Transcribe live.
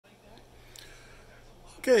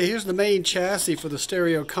Okay, here's the main chassis for the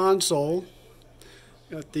stereo console.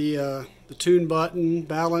 Got the tune button,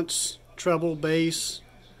 balance, treble, bass,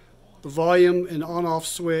 the volume and on-off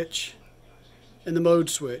switch, and the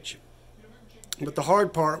mode switch. But the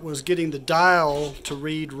hard part was getting the dial to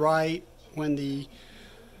read right when the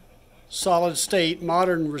solid state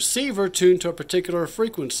modern receiver tuned to a particular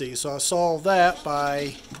frequency. So I solved that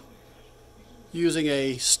by using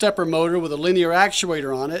a stepper motor with a linear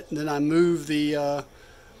actuator on it, and then I moved the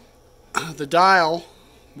dial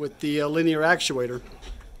with the linear actuator.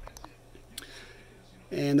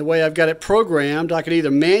 And the way I've got it programmed, I can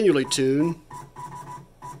either manually tune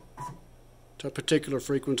to a particular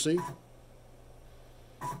frequency,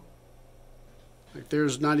 like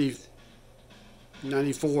there's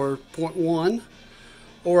 94.1,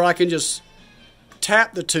 or I can just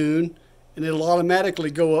tap the tune and it'll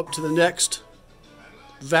automatically go up to the next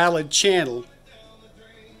valid channel.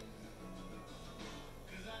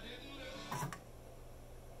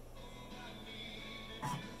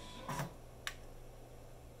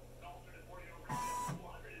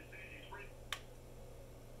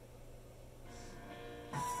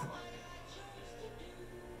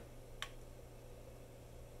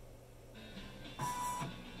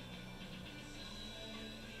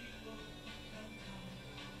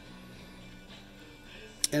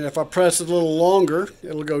 And if I press it a little longer,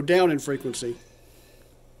 it'll go down in frequency.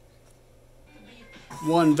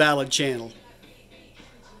 One valid channel.